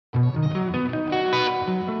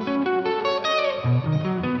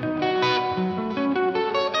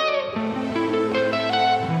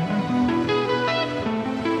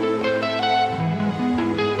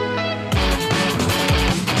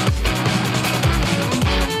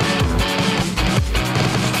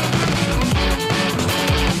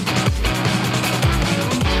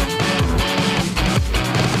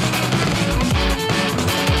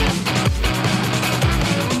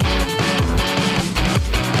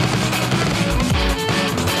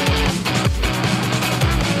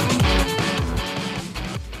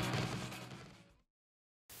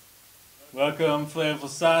Welcome, Flavourful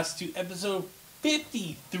Sauce, to episode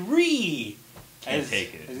 53. Can't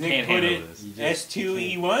take it. As Nick Can't put handle it, this.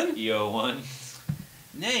 S2E1? EO1.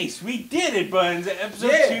 Nice, we did it, Buns.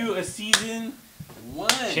 Episode 2 of season 1.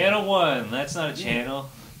 Channel 1. That's not a channel.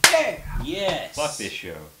 Yeah. Yes. Fuck this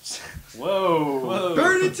show. Whoa.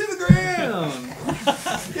 Burn it to the ground.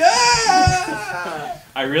 Yeah.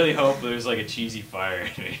 I really hope there's like a cheesy fire.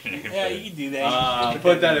 Yeah, you can do that.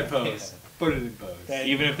 Put that in post. Put it in post.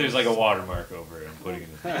 Even if there's like a watermark over it, I'm putting it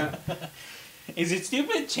in. Is it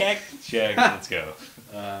stupid? Check. Check. Let's go.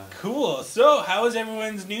 Cool. So, how was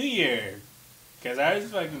everyone's New Year? Because I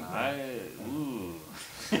was fucking... Ooh.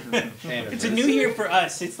 It's a new year for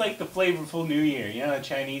us. It's like the flavorful New Year. You know, the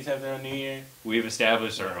Chinese have their own New Year. We've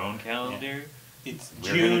established our own calendar. Yeah. It's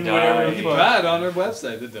We're June, gonna whatever die. the Put fuck. that on our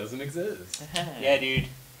website that doesn't exist. Yeah, dude.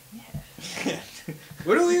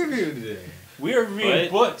 What are we reviewing today? We are reading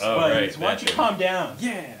books, Oh, Buns. right, Why don't you that calm down?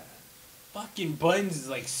 Yeah. Fucking Buns is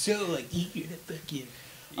like so like eager to fucking...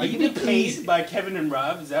 Are you Eager being paid by Kevin and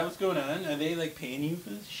Rob? Is that what's going on? Are they like paying you for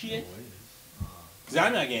this shit? Because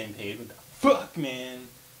I'm not getting paid. What the fuck, man?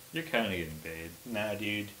 You're kind of getting paid. Nah,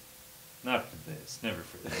 dude. Not for this. Never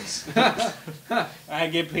for this. I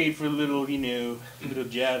get paid for little, you know, little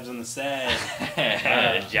jabs on the side.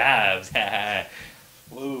 Jobs.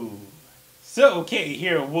 Whoa. So, okay,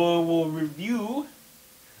 here, we'll review...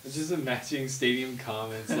 It's just matching stadium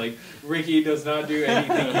comments. Like, Ricky does not do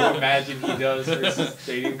anything you imagine he does versus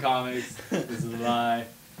stadium comics. This is a lie.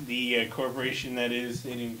 The corporation that is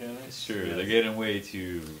Stadium Comics. Sure, they're getting way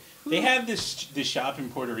too... They have this shop in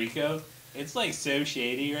Puerto Rico. It's like so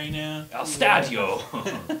shady right now. El Stadio.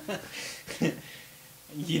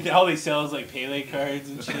 All they sell is like Pele cards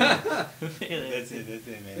and shit. That's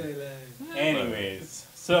it, man. Anyways,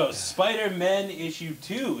 so Spider-Man issue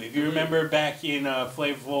 2. If you remember back in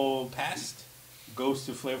Flavorful Past, Ghost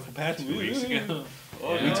of Flavorful Past, 2 weeks ago.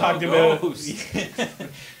 we talked about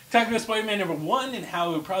Spider-Man number 1 and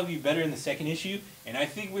how it would probably be better in the second issue. And I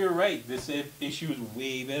think we were right. This issue is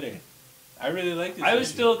way better. I really like this. I was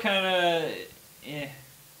issue. still kind of,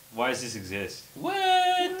 why does this exist? What?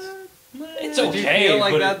 It's Did okay. you feel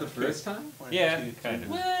like but that the first time? Yeah, kind of.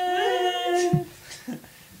 What?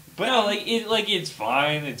 But no, it's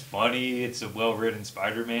fine. It's funny. It's a well-written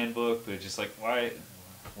Spider-Man book. But just like, why?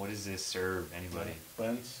 What does this serve anybody?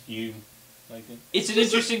 Buns, you like it? It's an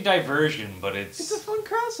interesting diversion, but It's a fun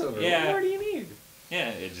crossover. Yeah. What more do you need? Yeah,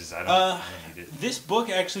 it just I don't need it. This book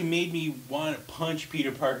actually made me want to punch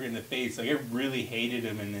Peter Parker in the face. Like, I really hated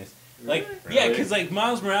him in this. Like, Really? yeah, because, like,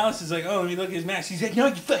 Miles Morales is like, oh, let me look at his mask. He's like, no,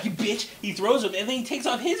 you fucking bitch. He throws him, and then he takes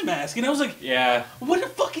off his mask. And I was like, Yeah. what a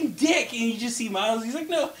fucking dick. And you just see Miles, he's like,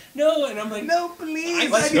 no. And I'm like, No,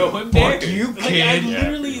 please. I so embarrassed. you, like, I kid.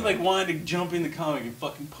 literally, like, wanted to jump in the comic and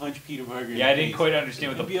fucking punch Peter Parker in Yeah, the I didn't face. quite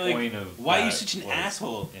understand what And the be like, point of why are you that such an was.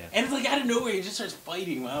 asshole? Yeah. And it's like, out of nowhere, he just starts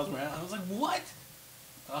fighting Miles Morales. I was like, what?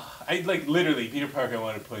 I, like, literally, Peter Parker, I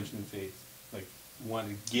wanted to punch him in the face. Like,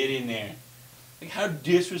 wanted to get in there. Like, how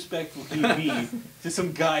disrespectful can you be to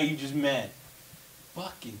some guy you just met?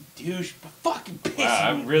 Fucking douche. Fucking piss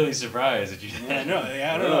Wow, me. I'm really surprised that you did Yeah, I know.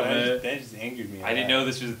 I don't know. That just angered me. I didn't know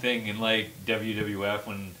this was a thing in like WWF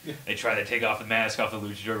when they try to take off the mask off the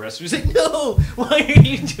luchador wrestlers. Like, no, why are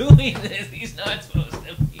you doing this? He's not supposed to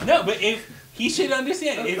be. No, but if he should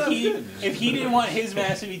understand, That's good. if he didn't want his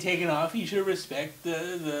mask to be taken off, he should respect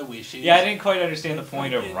the wishes. Yeah, I didn't quite understand the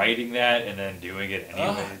point of writing that and then doing it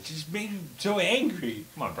anyway. It just made me so angry.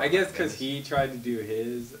 Come on, bro. I guess because he tried to do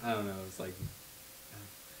his, I don't know, it's like,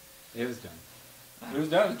 it was done. It was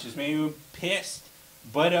dumb. It just made me pissed.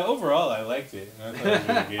 But overall, I liked it. I thought it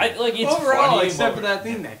was really good. It's Overall, funny, except but- for that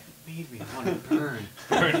thing that made me want to burn.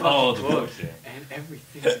 Burn all the books. Yeah. And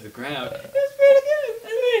everything to the ground. It was pretty good.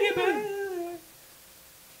 It was pretty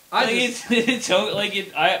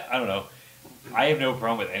good. I don't know. I have no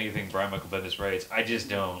problem with anything Brian Michael Bendis writes. I just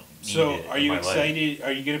don't need So, it are in you my life. excited?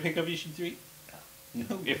 Are you going to pick up issue 3?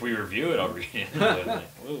 No. If we review it, I'll read it. But, like,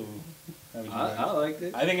 Whoa. How would you I liked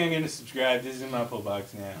it. I think I'm going to subscribe. This is in my pull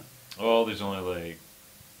box now. well, there's only like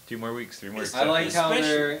 2 more weeks, 3 more weeks. I like how Especially-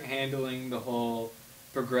 they're handling the whole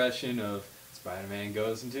progression of Spider-Man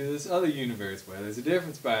goes into this other universe where there's a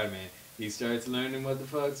different Spider-Man. He starts learning what the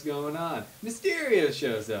fuck's going on. Mysterio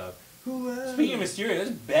shows up. Who else? Speaking of Mysterio, that's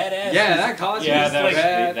badass. Yeah, He's- that costume Yeah, is that like was-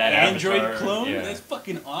 that Android Avatar, clone. yeah. That's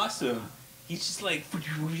fucking awesome. He's just like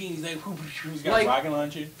he's like he's got Like- a rocket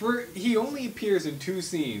launcher. He only appears in 2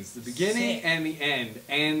 scenes, the beginning Sick. and the end,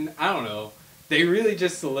 and I don't know. They really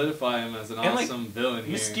just solidify him as an And, like, awesome villain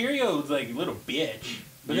here. Mysterio's like a little bitch,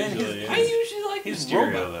 but then Usually, his, I usually like his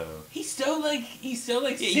Mysterio robot- though. he's so like Yeah, he's so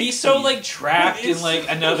 60s. like trapped in It's- like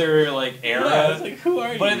another like Yeah, era. it's like who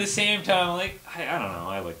are you? But at the same time, like I don't know,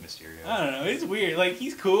 I like Mysterio. I don't know. It's weird. Like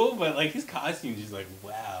he's cool, but like his costume's just like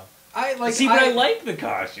wow. I like. See, but I like the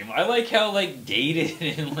costume. I like how like dated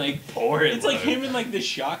and like poor it It's like looks. him and like the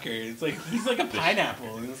Shocker. It's like he's like a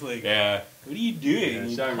pineapple, and it's like, Yeah. what are you doing? Yeah,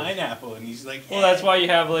 You Shocker. pineapple, and he's like, Well, that's why you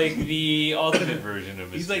have like the ultimate version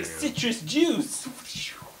of Mysterio. he's like citrus juice.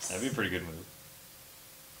 That'd be a pretty good move.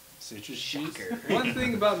 Citrus Shocker. One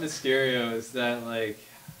thing about Mysterio is that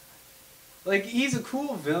like he's a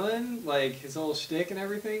cool villain, like his whole shtick and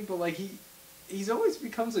everything, but like he's always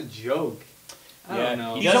becomes a joke. I Yeah, don't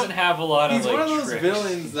know. He He's doesn't have a lot of He's like one of those tricks.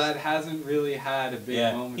 villains that hasn't really had a big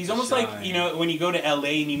Yeah, moment. he's to almost shine. like, you know, when you go to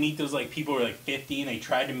LA and you meet those like people who are like 50 and they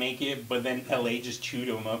tried to make it, but then LA just chewed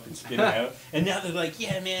them up and spit them out. And now they're like,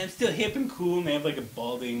 yeah, man, I'm still hip and cool, and they have like a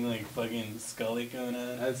balding like fucking scully going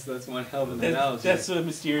on. That's one hell of an analogy. That's what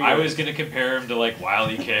Mysterio. I was gonna compare him to like Wile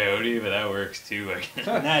E. Coyote, but that works too.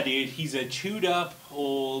 Nah, dude, he's a chewed up,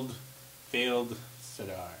 old, failed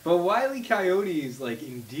Sadar. But Wile E. Coyote is like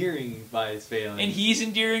endearing by his failing. And he's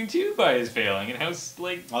endearing too by his failing and how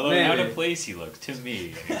like Although out maybe. of place he looks to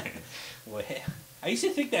me. Well, I used to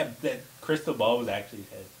think that crystal ball was actually his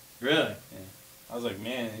head. Really? I was like,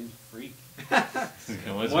 man, he's a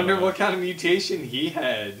freak. Wonder what kind of mutation he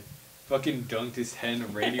had. Fucking dunked his head in a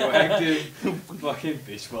radioactive fucking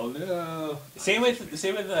fishbowl. No. Same with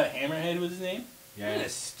Hammerhead was his name. What Yeah. a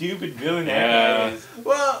stupid villain Yeah. that guy is.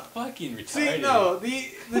 Well, Fucking retarded. see, no,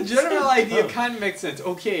 the general idea kind of makes sense.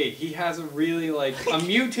 Okay, he has a really like a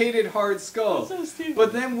mutated hard skull. So stupid.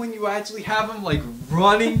 But then when you actually have him like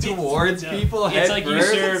running towards dumb. people It's head like you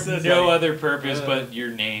first, serve so no funny. other purpose Uh. but your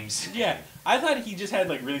names. Yeah, I thought he just had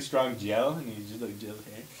like really strong gel, and he just like gel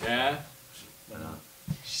hair. Yeah.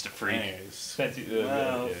 Just a freak. Anyways, That's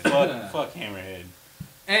well, yeah. fuck Hammerhead.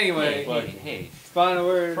 Anyway, Hey, final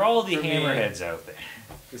word for all the for me, hammerheads out there.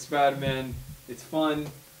 for Spider-Man, it's fun.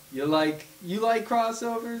 You like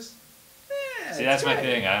crossovers? Yeah, See, that's it's my great.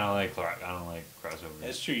 thing. I don't like crossovers.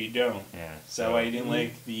 That's true, you don't. Yeah. Is that why you didn't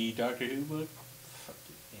like the Doctor Who book? Fuck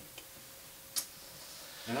you think.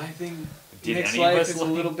 And I think Did Nick's any of life us is a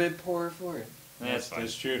like- little bit poor for it. That's fine.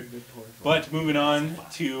 That's true. A bit poor for it. But moving on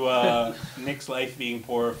to Nick's life being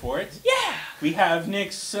poorer for it. Yeah! We have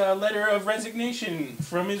Nick's letter of resignation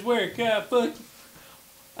from his work. Fuck.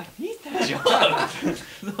 I need that job.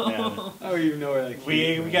 No. I don't even know where that came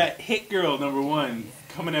We from. got Hit Girl #1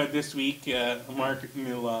 coming out this week. Mark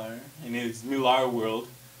Millar in his Millar world.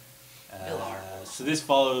 Millar. So this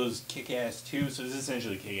follows Kick-Ass 2, so this is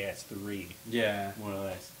essentially Kick-Ass 3, Yeah. more or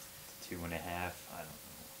less. 2.5. I don't know.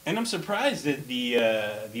 And I'm surprised at the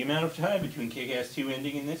amount of time between Kick-Ass 2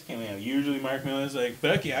 ending and this coming out. Usually Mark Millar's like,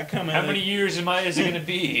 fuck yeah, I come out How many years is it going to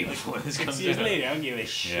be before this 6 comes years out? later, I don't give a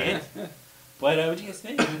shit. But what'd you guys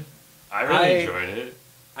think? I really enjoyed it.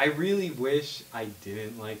 I really wish I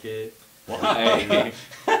didn't like it. Why?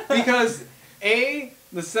 Because A,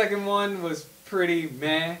 the second one was pretty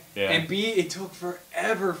meh, Yeah. and B, it took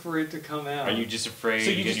forever for it to come out. Are you just afraid So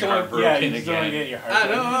to you get just your don't heart want, yeah, broken you just don't want to again? get your heart I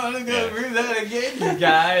broken. don't want to go Yeah. through that again, you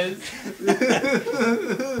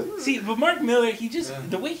guys. See, but Mark Miller, Yeah.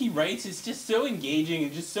 the way he writes is just so engaging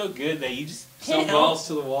and just so good that you just So can't help. balls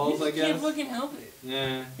to the walls, you I just can't guess. fucking help it.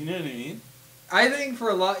 Yeah. You know what I mean? I think for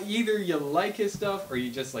a lot, either you like his stuff or you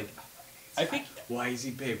just like. I think Why is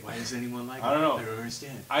he big? Why does anyone like him? I don't know. I don't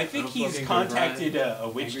understand. I think don't he's fucking contacted go a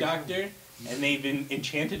witch Angry doctor, and they've been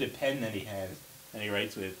enchanted a pen that he has that he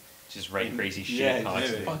writes with. Just write And- crazy shit Yeah, it's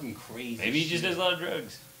constantly. fucking crazy. Maybe he just shit. does a lot of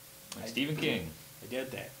drugs. Like I- Stephen King. I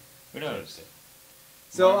doubt that. Who knows?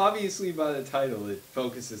 So obviously, by the title, it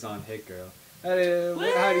focuses on Hit Girl. How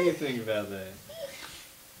do you think about that?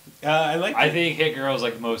 I like. I think Hit Girl is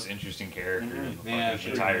like the most interesting character Mhm. in the Yeah, fucking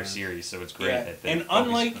sure. entire series, so it's great Yeah. that they And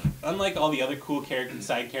focus unlike all the other cool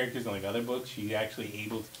side characters in like other books, she's actually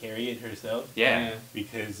able to carry it herself yeah.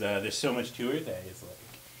 because there's so much to her that it's like.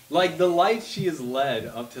 Like the life she has led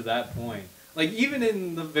up to that point. Like even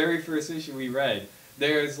in the very first issue we read,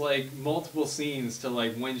 there's like multiple scenes to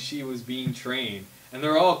like when she was being trained, and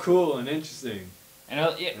they're all cool and interesting. And,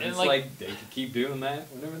 And it's like they can keep doing that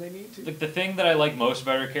whenever they need to. like the thing that I like most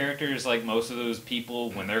about her character is like most of those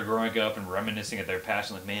people when they're growing up and reminiscing at their past,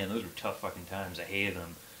 like, man, those were tough fucking times. I hated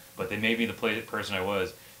them, but they made me the person I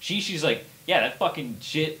was. She's like, yeah, that fucking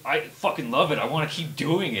shit. I fucking love it. I want to keep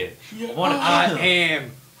doing it. I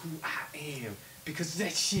am who I am because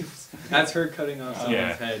that shit. That's her cutting off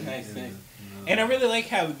someone's head. Nice. And I really like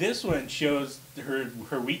how this one shows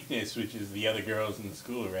her weakness, which is the other girls in the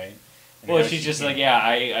school, right? And well, she's just like, yeah,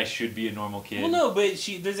 I should be a normal kid. Well, no, but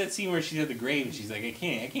there's that scene where she's at the grave and she's like, I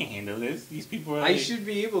can't handle this. These people are. I should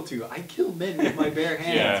be able to. I kill men with my bare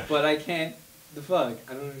hands, but I can't. The fuck?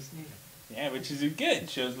 I don't understand. Yeah, which is good.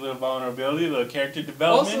 Shows a little vulnerability, a little character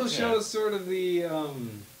development. Also shows sort of the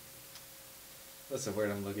what's the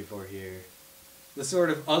word I'm looking for here? The sort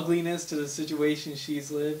of ugliness to the situation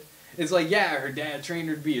she's lived. It's like, yeah, her dad trained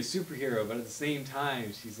her to be a superhero, but at the same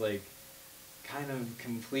time, she's like kind of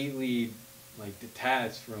completely like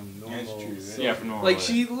detached from normal. That's true. Yeah, from normal. Like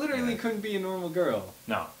she literally couldn't be a normal girl.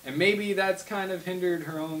 No. And maybe that's kind of hindered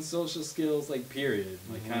her own social skills, like period.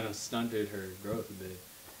 Like kind of stunted her growth a bit.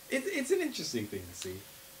 It's an interesting thing to see.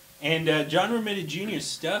 And John Romita Jr.'s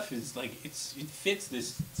stuff is like it fits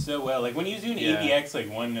this so well. Like when he was doing AVX like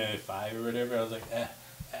 1 to 5 or whatever, I was like,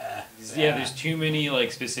 yeah, there's too many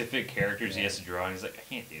like specific characters he has to draw, and he's like,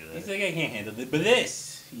 I can't do that. He's like, I can't handle it. But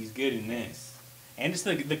this, he's good in this. And just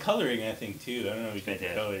the coloring, I think, too. I don't know if you think the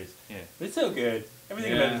colors. Yeah. But it's so good.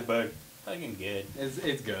 Everything about this book, fucking good. It's good.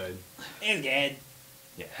 It's good.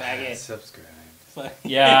 Yeah. Fuck it. Subscribe.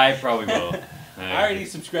 Yeah, I probably will. I already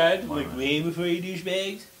subscribed like way before you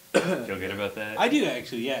douchebags. Feel good about that? I do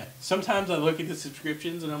actually, yeah. Sometimes I look at the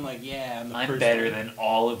subscriptions and I'm like, yeah, I'm better than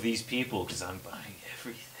all of these people because I'm buying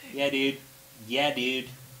everything. Yeah, dude. Yeah, dude.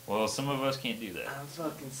 Well, some of us can't do that. I'm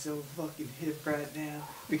fucking so fucking hip right now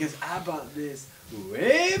because I bought this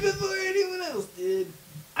way before anyone else did.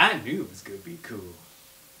 I knew it was gonna be cool.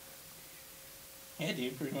 Yeah,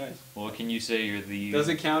 dude, pretty much. Well, can you say you're the... Does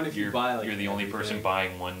it count if you buy like you're the only everything? person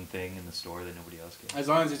buying one thing in the store that nobody else gets? As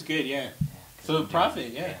long as it's good, yeah. So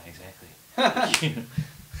profit, yeah. Yeah, exactly.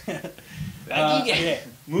 Yeah.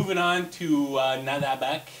 Moving on to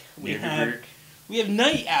Nadabak. We have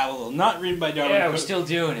Niteowl, not written by Darwin Yeah, Cook. we're still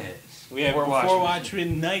doing it. We have Before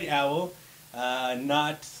Watchmen, Niteowl,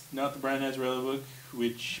 not the Brian Azzarello book,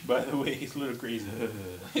 which, by the way, is a little crazy.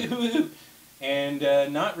 And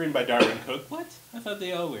not written by Darwin Cook. What? I thought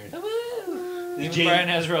they all were. Even Brian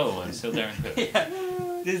Azzarello one, still Darwin Cook. Yeah.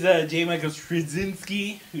 This is J. Michael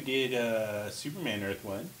Straczynski, who did Superman Earth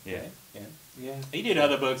 1. Yeah. Yeah. He did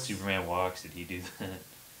other books. Superman Walks, did he do that?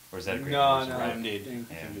 Or is that a great No, Prime did. Yeah.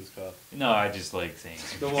 I think it was called. No, I just like saying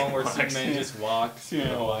The one where Walks. Superman just walks.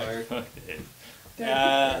 Superman walks. Fuck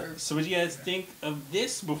it. So what do you guys think of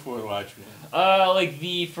this Before Watchmen? Like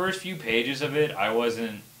the first few pages of it, I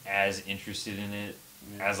wasn't as interested in it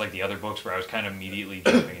as like the other books where I was kind of immediately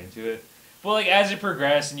jumping into it. But like as it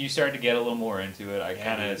progressed and you started to get a little more into it, I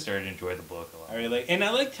kind of started to enjoy the book a lot. And I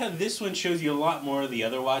liked how this one shows you a lot more of the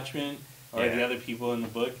other Watchmen or the other people in the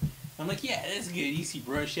book. I'm like, yeah, that's good. You see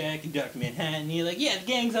Rorschach and Dr. Manhattan, and you're like, yeah, the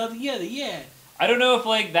gang's all together, yeah. I don't know if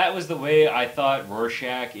like that was the way I thought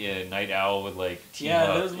Rorschach and Niteowl would like team up.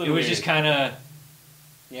 That was a little it was weird. just kind of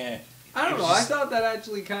I don't know. I thought that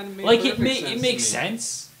actually kind of made like perfect sense it to makes me.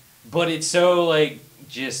 sense, but it's so like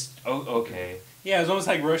just okay. Yeah, it was almost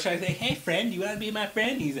like Rorschach saying, hey, friend, you want to be my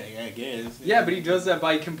friend? He's like, I guess. Yeah, but he does that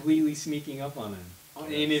by completely sneaking up on him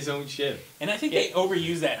in his own ship. And I think they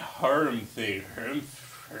overuse that harem thing. Harem.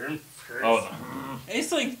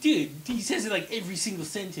 It's like, dude, he says it like every single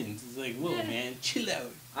sentence. It's like, whoa, man, chill out.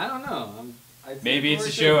 I don't know. I think Maybe it's to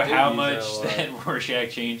Rorschach show did how use much that that Rorschach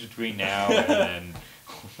changed between now and then.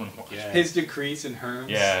 His decrease in Herms.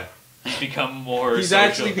 Yeah. He's become more He's social.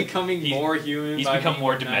 actually becoming more human. He's by become being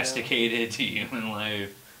more a Night Owl. domesticated to human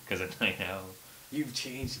life because of Niteowl. You've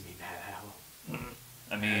changed me, Niteowl.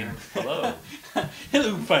 I mean, hello.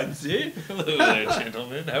 Hello, fancy. Hello there,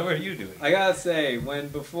 gentlemen. How are you doing? I gotta say, when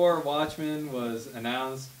Before Watchmen was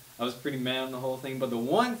announced, I was pretty mad on the whole thing. But the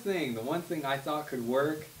one thing I thought could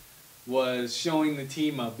work was showing the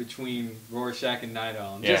team up between Rorschach and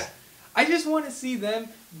Niteowl. And I just want to see them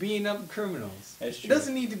beating up criminals. That's true. It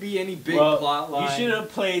doesn't need to be any big plot line. You should have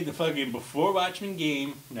played the fucking Before Watchmen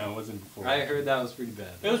game. No, it wasn't Before I Watchmen. heard that was pretty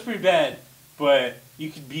bad. It was pretty bad, but you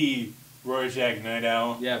could be Rorschach,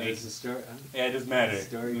 Niteowl. Yeah, but it's a story. Yeah, it doesn't matter. It's a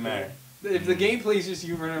story. Doesn't matter. If the gameplay is just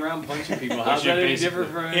you running around punching people, how's that any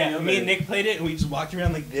different from any Yeah, other? me and Nick played it, and we just walked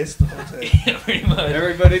around like this the whole time. Yeah, pretty much.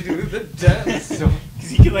 Everybody do the dance. So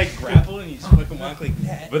Because he could like grapple and you just fucking walk like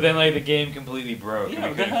that. But then like the game completely broke Yeah, and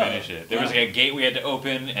we couldn't no. finish it. There was like a gate we had to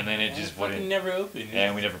open and then it just fucking wouldn't. never opened.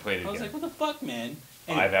 And we never played it I was again. like, what the fuck, man?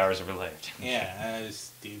 And 5 hours of our life. yeah, I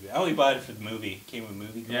was stupid. I only bought it for the movie. It came with a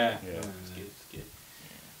movie. Yeah. It's good. It's good.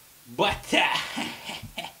 But,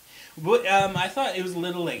 I thought it was a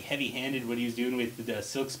little like heavy-handed what he was doing with the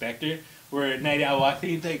Silk Spectre, where Niteowl walked in,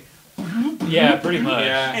 he's like, Yeah, pretty much.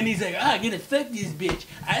 Yeah. and he's like, I'm gonna fuck this bitch.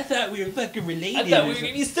 I thought we were fucking related. I thought we were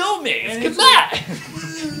gonna be soulmates. And Good it's luck.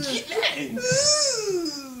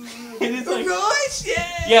 And it's like,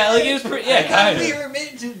 Yeah, like it was pretty. Yeah, kind of. were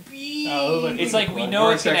meant to be. It's like we know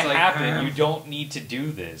it's gonna Vortex, like, happen. You don't need to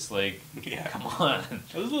do this. Like, Yeah. come on.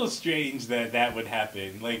 It was a little strange that would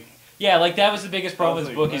happen. Like, Yeah, like that was the biggest problem with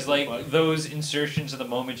this I was book like, is what the like fuck? those insertions of the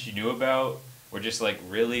moments you knew about were just like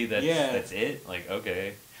really that's it. Like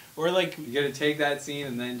okay, or like, You gotta take that scene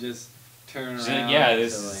and then just turn around. so, yeah,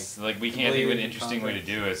 this to, is like we can't think of an completely interesting way to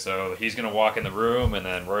context. do it. So he's gonna walk in the room and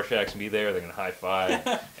then Rorschach's gonna be there. They're gonna high five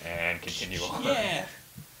and continue on. yeah.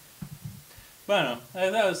 But I don't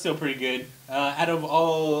know. That was still pretty good. Out of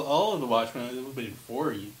all of the Watchmen, there's been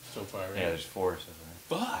 4 so far, right? Yeah, there's 4 so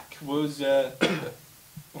far. Fuck.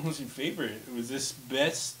 What was your favorite? Was this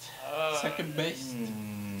best? Second best?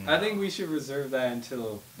 I think we should reserve that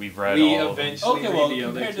until We've read we all of them. eventually Okay, well, read the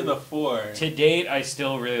other compared to two. the 4. To date, I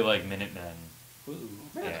still really like Minutemen. Ooh.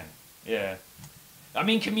 Yeah, yeah. I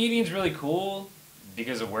mean, Comedian's really cool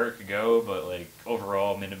because of where it could go, but like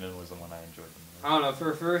overall, Minutemen was the one I enjoyed the most. I don't know,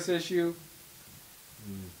 for first issue,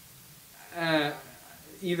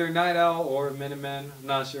 either Niteowl or Minutemen. I'm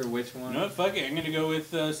not sure which one. No, fuck it. I'm gonna go with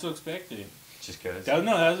Silk Spectre. Just because. No,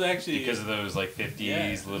 that was actually Because of those like 50s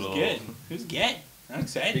yeah, little. It was good. I'm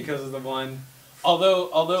excited. Because of the one. Although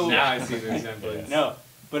Now I see the resemblance. no,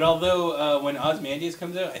 but although when Ozymandias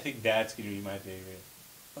comes out, I think that's gonna be my favorite.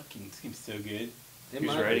 Fucking seems so good. It Who's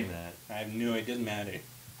might writing be. that? I have no. It doesn't matter.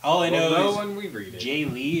 All I We'll know know is when we read it. Jay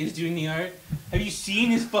Lee is doing the art. Have you seen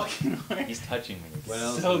his fucking art? He's touching me. What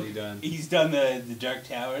else So- has he done? He's done the Dark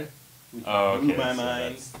Tower. Which Oh, okay. blew my so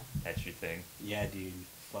mind. that's your thing. Yeah, dude.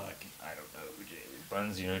 Fuck. I don't know who Jay Lee.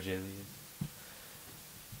 Buns, you know who Jay Lee is?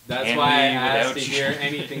 That's And why I me asked to without you. hear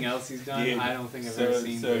anything else he's done. Dude, I don't think I've so- ever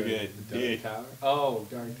seen so the, good. the Dark Dude. Tower. Oh,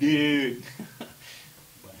 Dark Dude.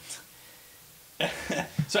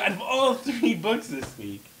 So out of all 3 books this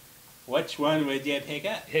week, which one would you pick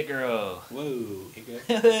up? Hit Girl. Whoa. Hit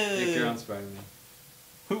Girl and Spider-Man.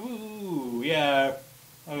 Ooh, yeah.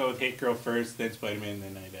 I'll go with Hit Girl first, then Spider-Man,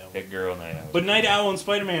 then Niteowl. Hit Girl, Niteowl. But Niteowl and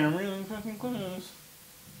Spider-Man are really fucking close.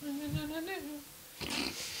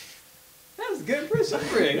 That was a good impression,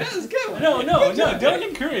 Rick. That was a good one. No, Good job, don't Rick.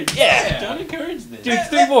 encourage. Yeah. Don't encourage this. Dude,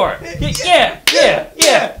 3 more. Yeah.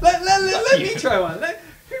 Let me try one.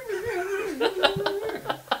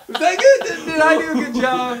 Was that good? Did I do a good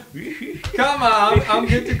job? Come on, I'm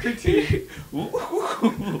good to critique.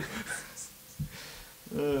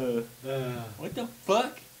 What the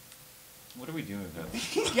fuck? What are we doing about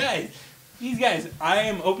this? These guys, I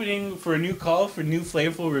am opening for a new call for new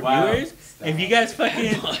Flavourful Wow. Reviewers. If you guys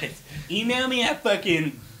fucking email me at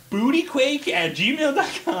fucking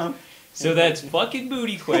bootyquake@gmail.com. So that's fucking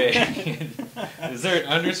booty quick. Is there an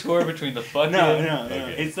underscore between the fucking? No.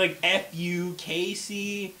 Okay. It's like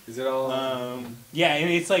FUKC. Is it all Yeah, and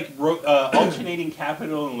it's like alternating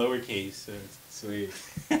capital and lowercase. So it's sweet?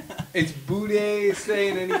 It's booty say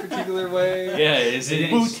in any particular way? Yeah, is it?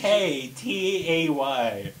 Bootay, Tay.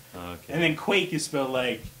 Okay. And then Quake is spelled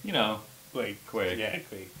like Quake. Yeah,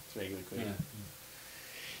 Quake. It's regular Quake.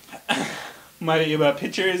 Yeah. My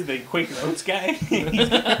picture is the Quake Notes guy. he's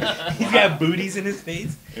got booties in his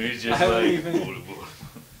face. He's just I don't like. even-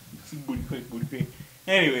 Booty Quake.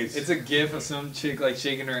 Anyways, It's a gif of some chick like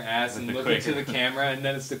shaking her ass With and the looking to Quaker. the camera, and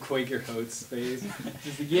then it's the Quaker Oats face.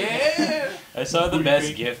 Just like, yeah. I saw the Booty best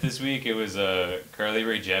Quake. GIF this week. It was Carly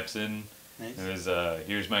Rae Jepsen. nice. It was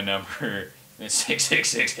here's my number. And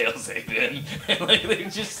 666 hail Satan. And like they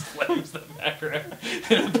just slaps the background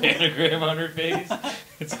and a pentagram on her face.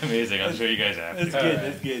 It's amazing. I'll show you guys after. That's good.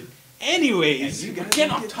 That's good. Anyways, And you guys getting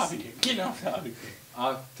don't off get to topic see here. Getting off topic here.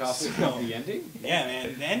 Off topic So- of the ending. Yeah,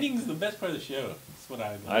 man. The ending's the best part of the show. That's what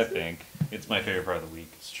I think it's my favorite part of the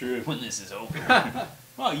week. It's true. When this is over.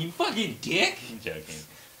 Oh, you fucking dick! I'm joking.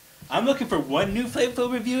 I'm looking for one new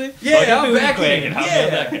Flavourful reviewer. Yeah, I'm Booty back Quake, in. and I'll Yeah.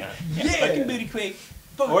 be back in. Yeah, fucking Booty Quake.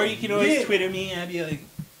 Or you can always Yeah. Twitter me and I'd be like,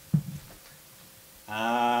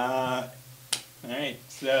 alright,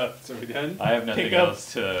 so So we done? I have nothing pick up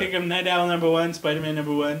else to. Niteowl #1, Spider-Man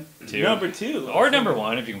 #1, Two. number 2, Or number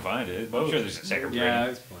 1 if you can find it. I'm sure there's a second Yeah, print.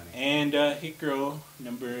 there's plenty. and Hit Girl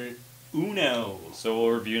 #1. So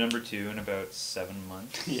we'll review number 2 in about 7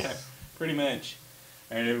 months. Yeah, pretty much.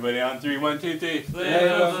 And everybody on 3, 1, 2, 3.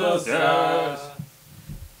 Flavorful Stars.